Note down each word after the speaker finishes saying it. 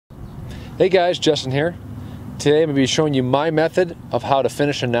Hey guys, Justin here. Today I'm going to be showing you my method of how to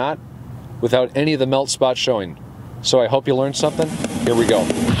finish a knot without any of the melt spots showing. So I hope you learned something. Here we go.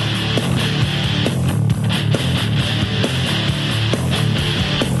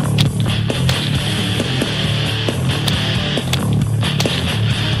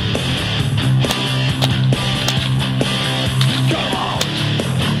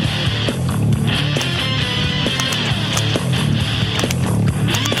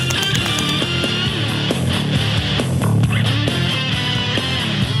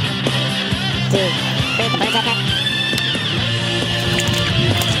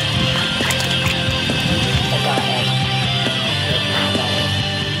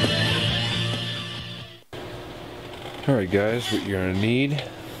 Alright guys, what you're going to need,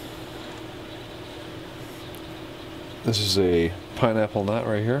 this is a pineapple knot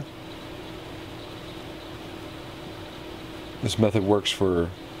right here. This method works for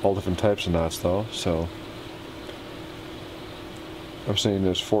all different types of knots though, so I'm saying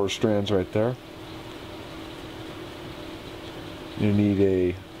there's 4 strands right there. You need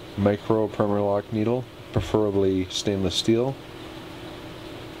a micro permanent lock needle, preferably stainless steel.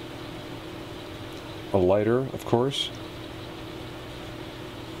 A lighter, of course.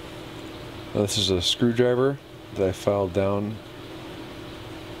 Now, this is a screwdriver that I filed down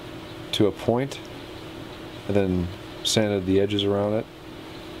to a point and then sanded the edges around it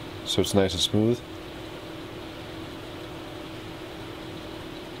so it's nice and smooth.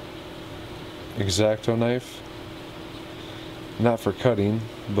 X-Acto knife, not for cutting,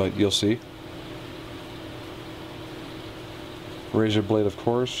 but you'll see. Razor blade, of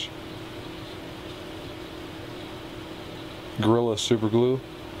course. Gorilla super glue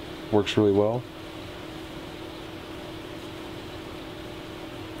works really well.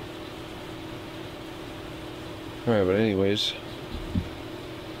 Alright, but anyways,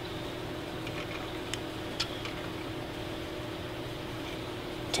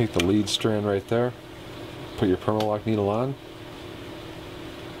 take the lead strand right there, put your permanent lock needle on,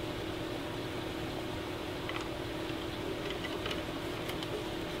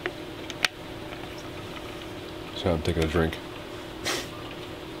 so I'm taking a drink.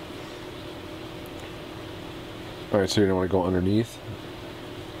 Alright, so you're going to want to go underneath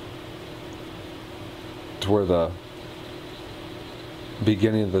to where the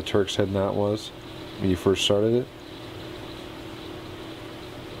beginning of the Turk's head knot was when you first started it.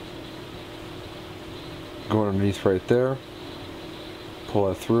 Go underneath right there, pull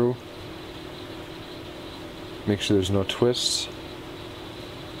that through, make sure there's no twists.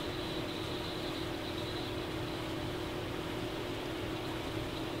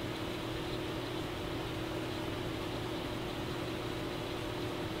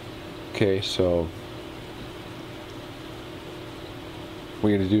 Okay, so what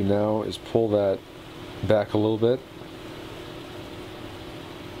you're going to do now is pull that back a little bit.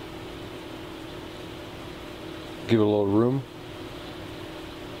 Give it a little room.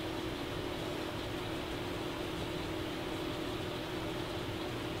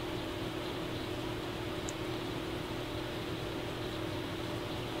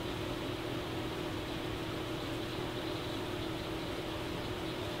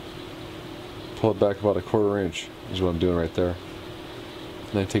 Pull it back about a 1/4 inch is what I'm doing right there.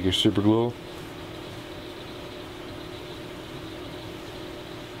 Then take your super glue,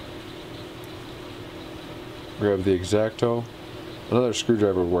 grab the X-Acto. Another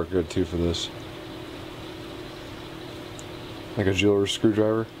screwdriver would work good too for this, like a jeweler's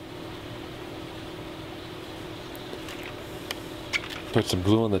screwdriver. Put some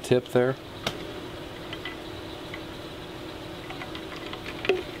glue on the tip there.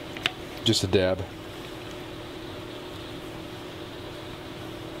 Just a dab.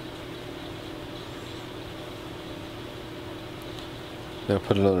 Now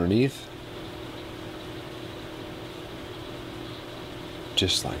put it underneath.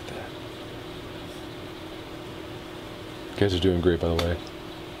 Just like that. You guys are doing great, by the way.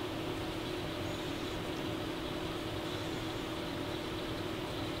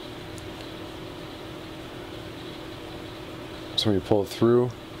 So when you pull it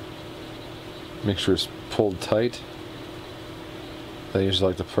through, make sure it's pulled tight. I usually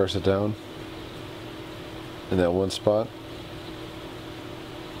like to press it down in that one spot.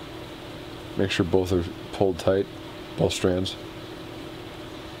 Make sure both are pulled tight, both strands.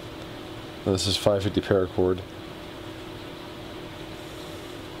 Now this is 550 paracord.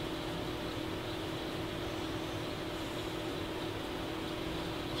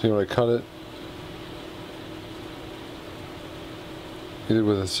 So you want to cut it either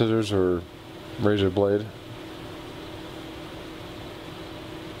with a scissors or razor blade.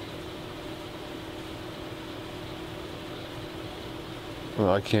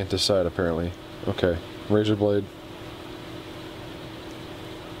 Well, I can't decide apparently. Okay, razor blade.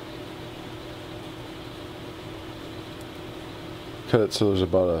 Cut it so there's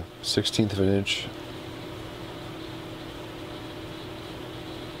about a 1/16 of an inch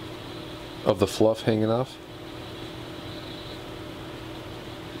of the fluff hanging off.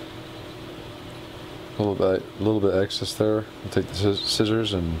 A little bit excess there. I'll take the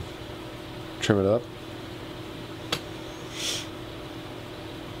scissors and trim it up.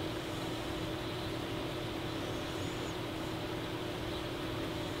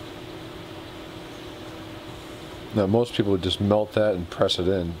 Now most people would just melt that and press it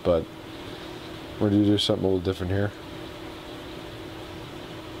in, but we're going to do something a little different here.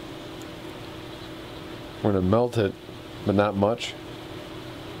 We're going to melt it, but not much.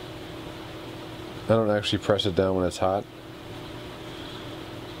 I don't actually press it down when it's hot,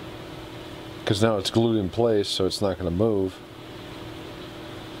 because now it's glued in place, so it's not going to move.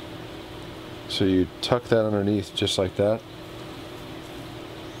 So you tuck that underneath just like that.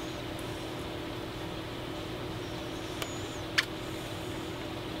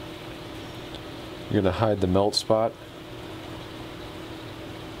 You're going to hide the melt spot.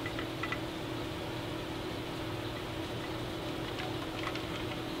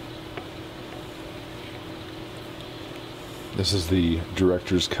 This is the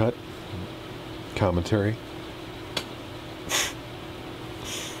director's cut commentary.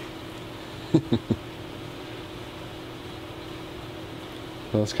 Well,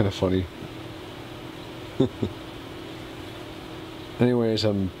 that's kind of funny. Anyways,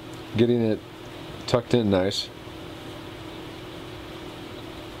 I'm getting it tucked in nice.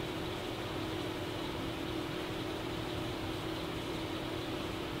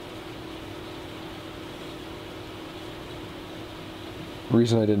 The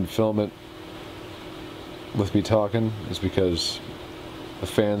reason I didn't film it with me talking is because the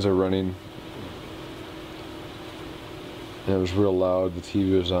fans are running and it was real loud, the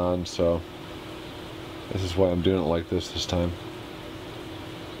TV was on, so this is why I'm doing it like this time.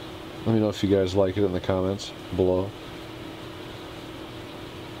 Let me know if you guys like it in the comments below.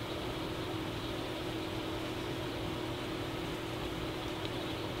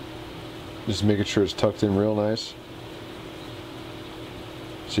 Just making sure it's tucked in real nice,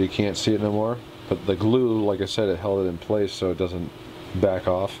 so you can't see it no more. But the glue, like I said, it held it in place so it doesn't back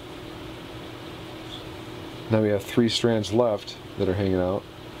off. Now we have 3 strands left that are hanging out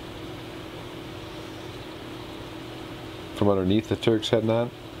from underneath the Turk's head knot.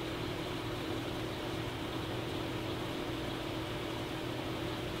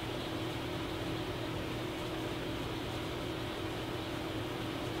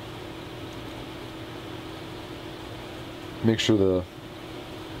 Make sure the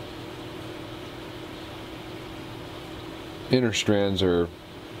inner strands are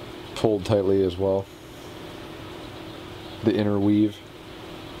pulled tightly as well. The inner weave.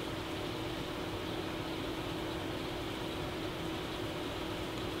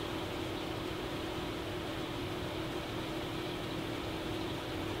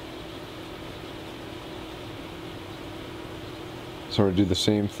 So we're going to do the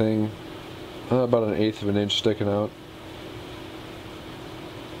same thing. About 1/8 of an inch sticking out.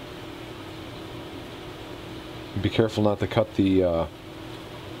 Be careful not to cut the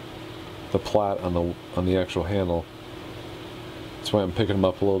plait on the actual handle. That's why I'm picking them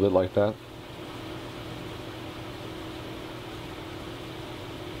up a little bit like that.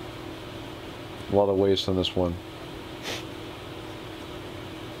 A lot of waste on this one.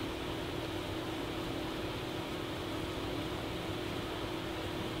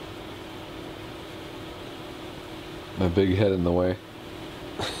 My big head in the way.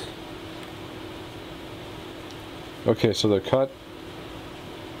 Okay, so they're cut.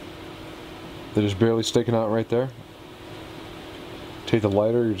 They're just barely sticking out right there. Take the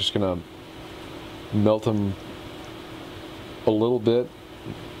lighter, you're just gonna melt them a little bit.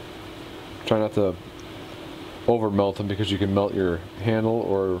 Try not to over melt them, because you can melt your handle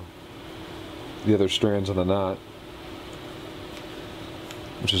or the other strands of the knot,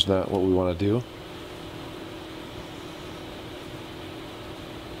 which is not what we want to do.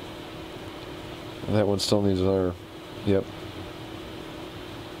 And that one still needs another, yep,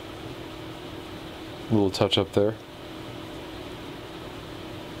 little touch up there.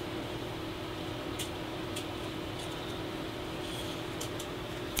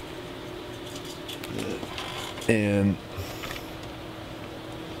 And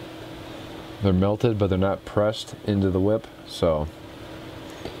they're melted, but they're not pressed into the whip, so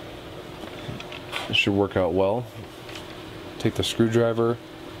it should work out well. Take the screwdriver,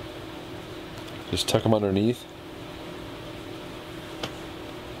 just tuck them underneath.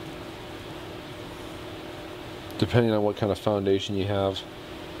 depending on what kind of foundation you have.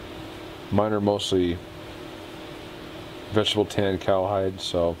 Mine are mostly vegetable tan cowhide,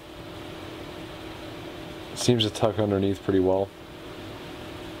 so it seems to tuck underneath pretty well.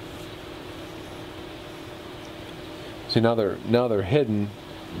 See, now they're hidden,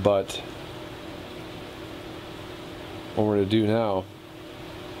 but what we're going to do now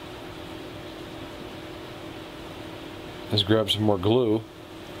is grab some more glue.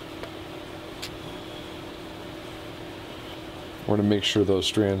 We're going to make sure those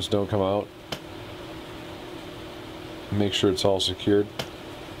strands don't come out. Make sure it's all secured.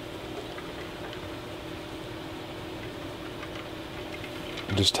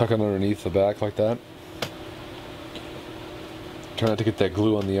 And just tuck it underneath the back like that. Try not to get that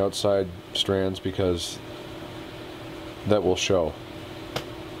glue on the outside strands because that will show.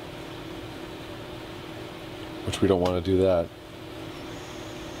 Which we don't want to do that.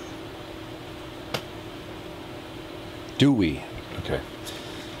 Do we? Okay.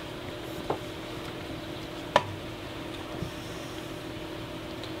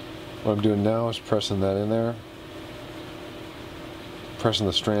 What I'm doing now is pressing that in there. Pressing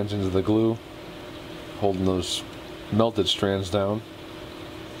the strands into the glue. Holding those melted strands down.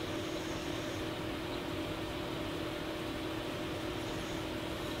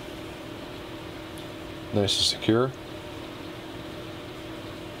 Nice and secure.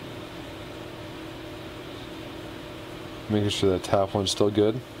 Making sure that top one's still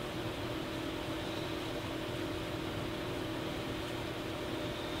good.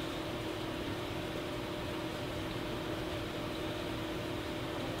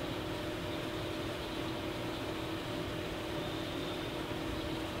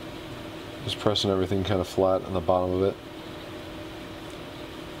 Just pressing everything kind of flat on the bottom of it.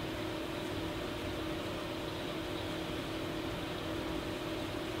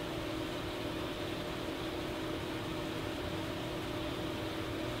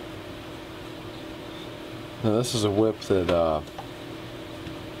 Now this is a whip that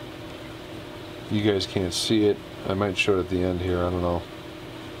you guys can't see it. I might show it at the end here, I don't know.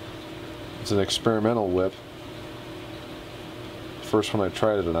 It's an experimental whip. First one I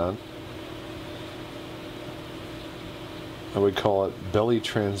tried it on. I would call it belly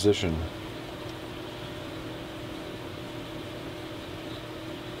transition.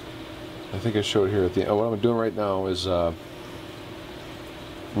 I think I showed here at the end. Oh, what I'm doing right now is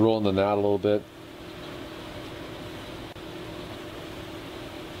rolling the knot a little bit.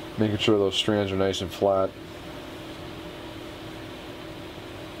 Making sure those strands are nice and flat.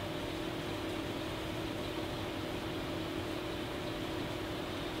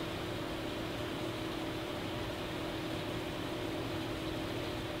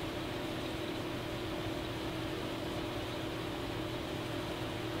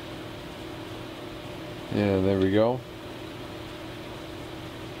 And there we go.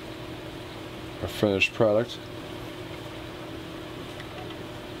 Our finished product.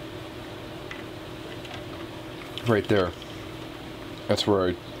 Right there. That's where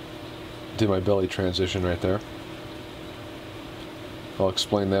I did my belly transition right there. I'll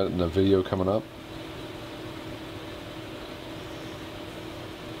explain that in the video coming up.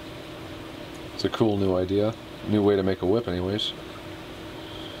 It's a cool new idea. New way to make a whip anyways.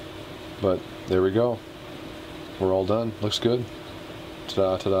 But there we go. We're all done. Looks good.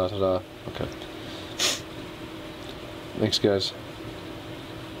 Ta-da, ta-da, ta-da. Okay. Thanks guys.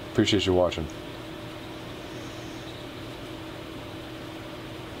 Appreciate you watching.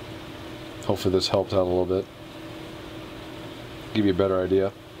 Hopefully this helped out a little bit. Give you a better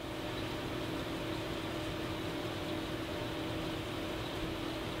idea.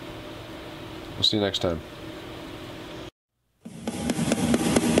 We'll see you next time.